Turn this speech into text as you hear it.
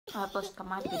Tapos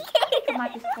kamatis. Ay,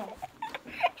 kamatis ko.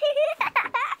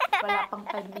 Wala pang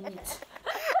 5 minutes.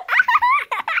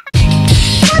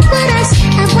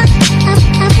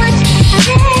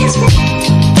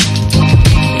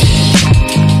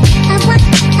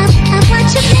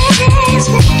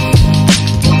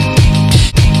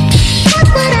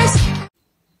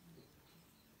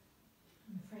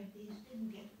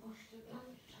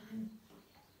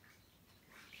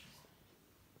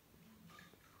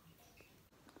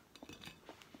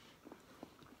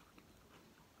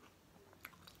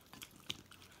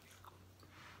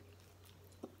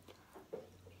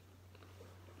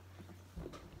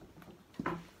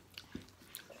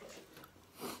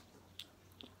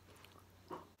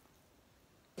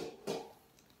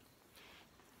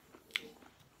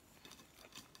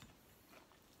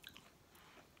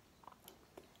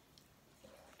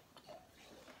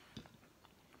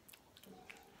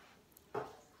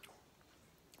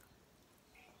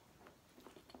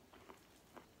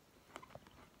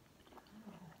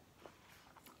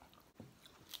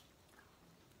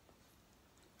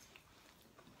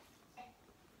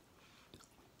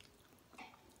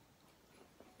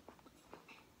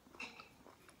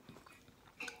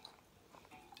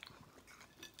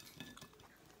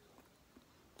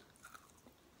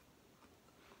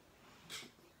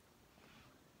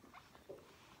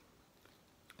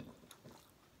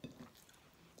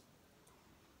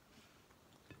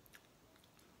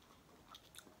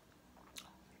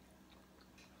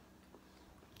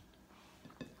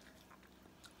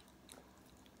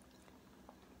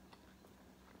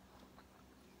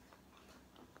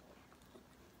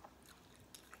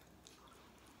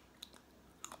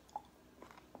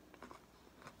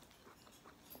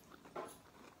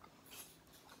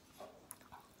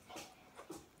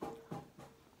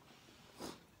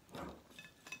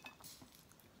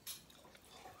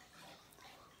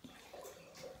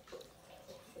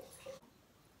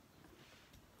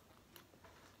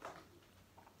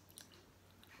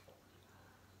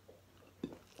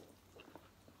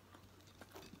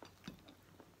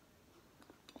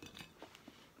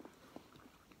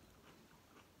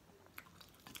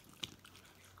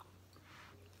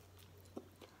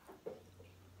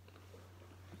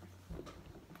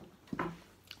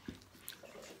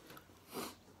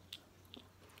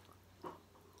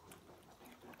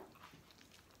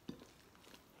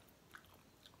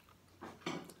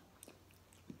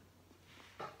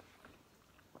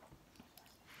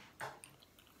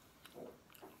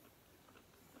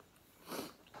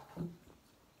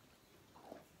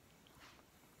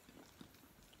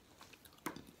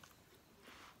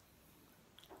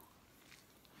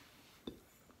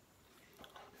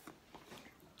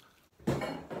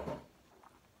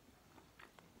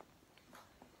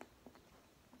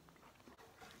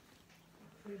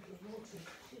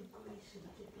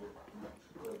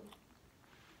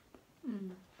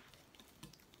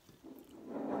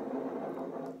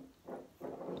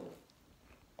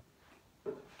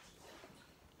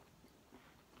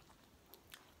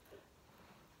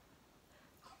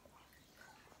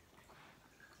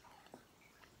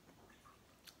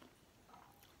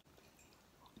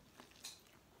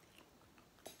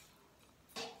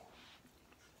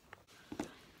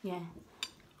 Yeah.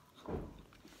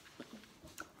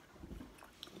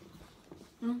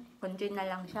 Kunti na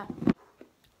lang siya.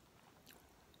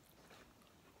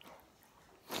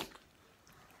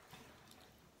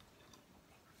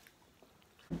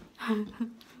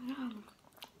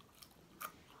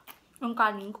 Yung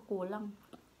kanin ko kulang.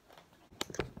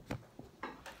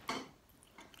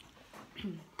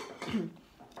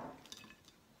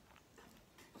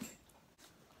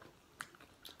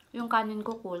 Yung kanin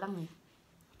ko kulang eh.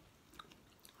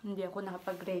 Hindi ako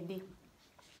nakapag-ready.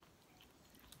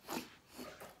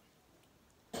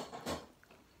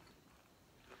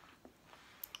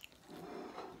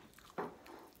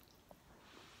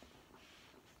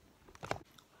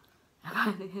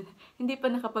 Hindi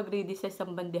pa nakapag-ready sa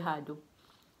isang bandehado.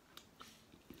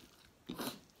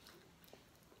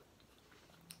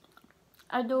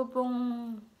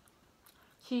 Adobong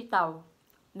sitaw.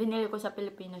 Binili ko sa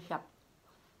Filipino shop.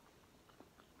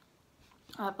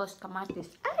 Tapos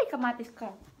kamatis. Ay, kamatis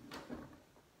ka.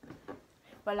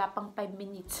 Wala pang 5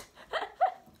 minutes.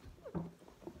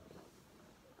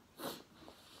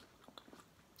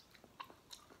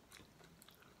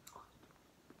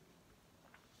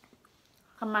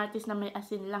 Kamatis na may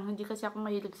asin lang. Hindi kasi ako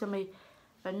mahilig sa may,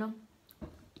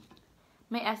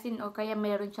 may asin o kaya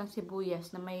mayroon siyang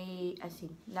sibuyas na may asin.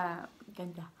 Na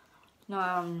ganda.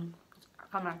 Na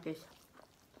kamatis.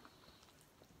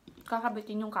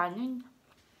 Kakabitin yung kanin.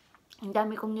 Ang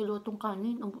dami kong nilutong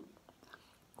kanin.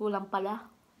 Kulang pala.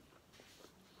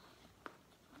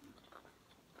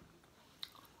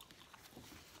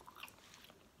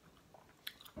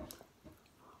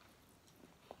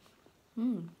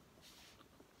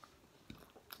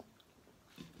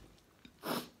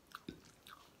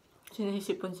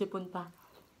 Sinisipon-sipon pa.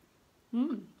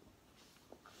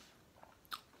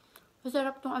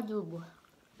 Masarap tong adobo.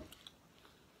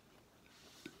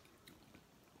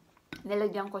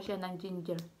 Nilagyan ko siya ng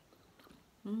ginger.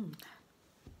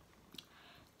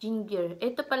 Ginger.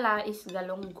 Ito pala is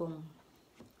galunggong.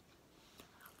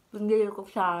 Hindi ko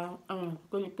sa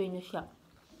Filipino siya.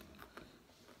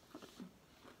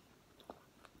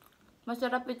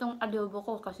 Masarap itong adobo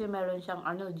ko kasi meron siyang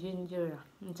ginger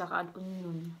at saka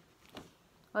onion.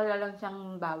 Wala lang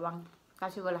siyang bawang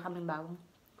kasi wala kaming bawang.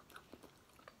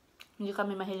 Hindi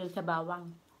kami mahilig sa bawang.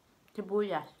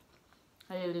 Sibuyas.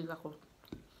 Mahilig ako.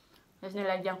 Tapos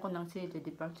nilagyan ko ng sili,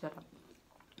 di ba? Sarap.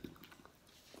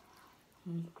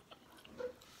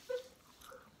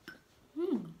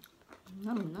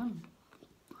 Nam.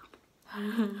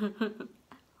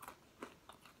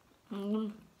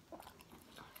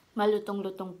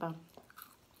 Malutong-lutong pa.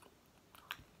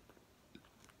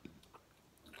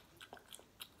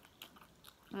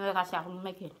 Wala kasi akong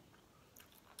magil.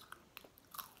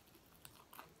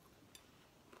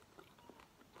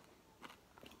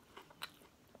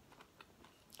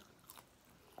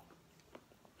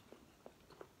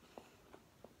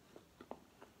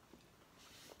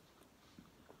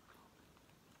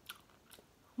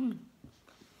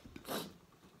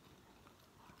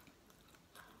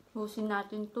 Husin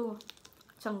natin to.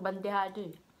 Isang bandehado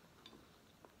eh.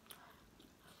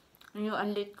 Yung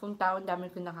unlit kong tao, dami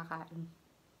ko nakakain.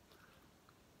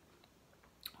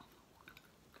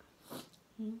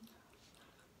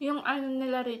 Yung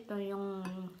nila rito, yung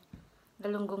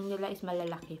galunggong nila is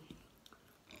malalaki.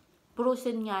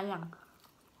 Prusin nga lang.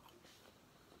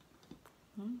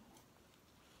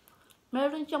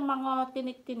 Meron siyang mga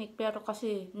tinik-tinik pero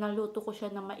kasi naluto ko siya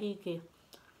na maigi.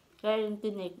 Kaya yung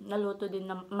tinik, naluto din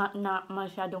na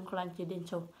masyadong crunchy din.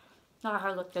 So,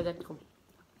 nakakagat-kagat ko.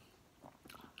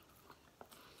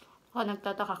 Kung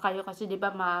nagtataka kayo kasi di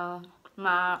ba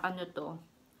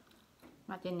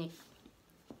matinik.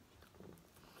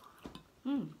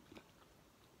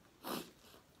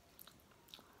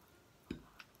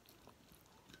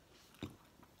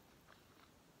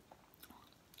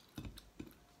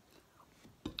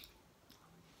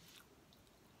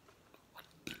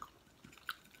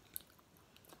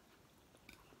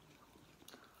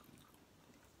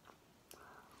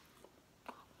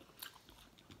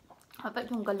 Dapat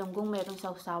yung galunggong meron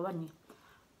sausawan eh.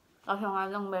 Kasi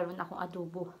nga lang meron akong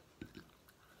adobo.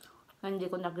 Hindi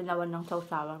ko na ginawan ng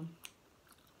sausawan.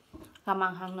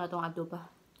 Kamanghang na itong adobo.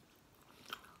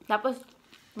 Tapos,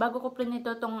 bago ko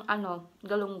prinito itong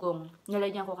galunggong,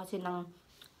 nilagyan ko kasi ng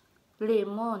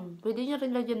lemon. Pwede nyo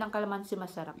rin lagyan ng kalamansi,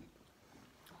 masarap.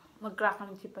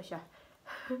 Mag-cracklansi pa siya.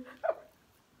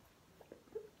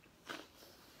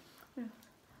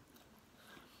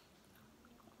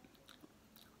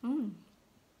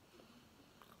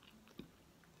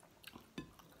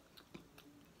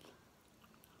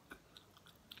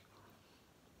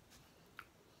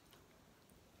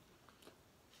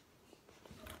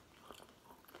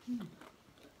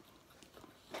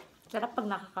 Sarap pag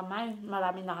nakakamay,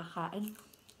 maraming nakakain.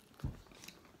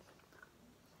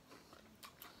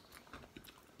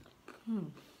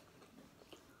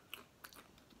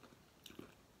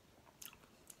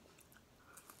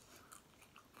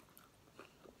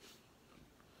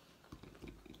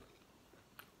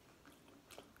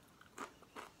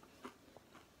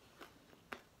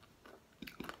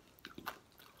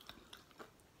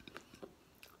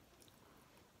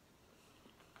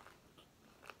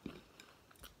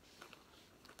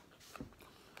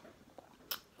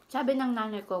 Sabi ng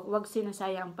nanay ko, huwag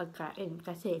sinasayang ang pagkain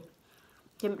kasi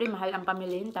siyempre mahal ang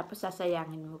pamilihin tapos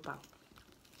sasayangin mo pa.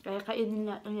 Kaya kainin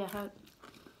natin lahat.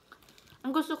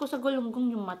 Ang gusto ko sa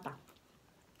galunggong yung mata.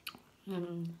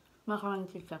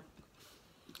 Makaransi siya.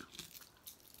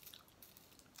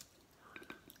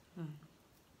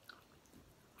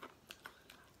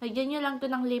 Lagyan nyo lang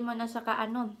to ng lemon na saka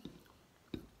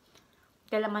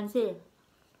kalamansi.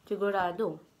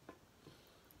 Sigurado.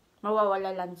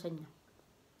 Mawawala lansa niya.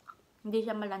 Hindi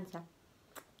siya malansa.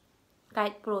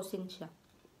 Kahit frozen siya.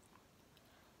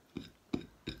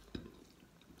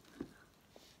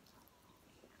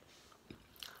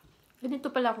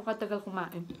 Ganito pala ako katagal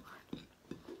kumain.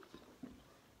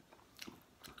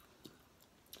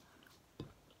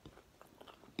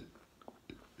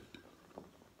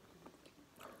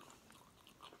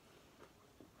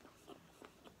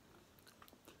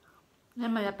 Na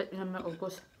malapit na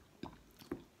maubos.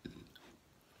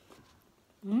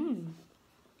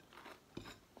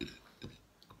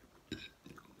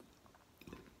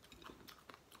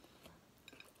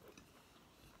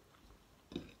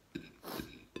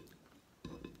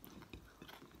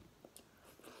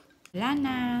 Wala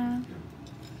na.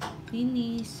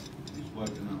 Finish. He's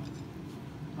woken up.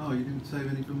 Oh, you didn't save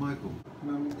any for Michael?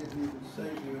 Mummy didn't even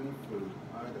save you any food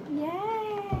either.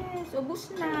 Yes!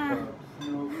 Ubus na.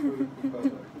 No food for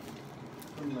Bubba.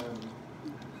 Come on.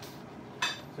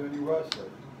 Is there any rice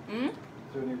left? Hmm? Is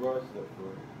there any rice left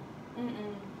for you?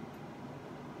 Mm-mm.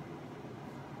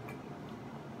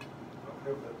 I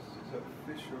hope that's, is that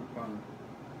fish or a bun?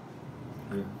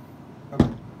 Yeah.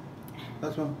 Okay.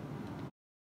 That's one.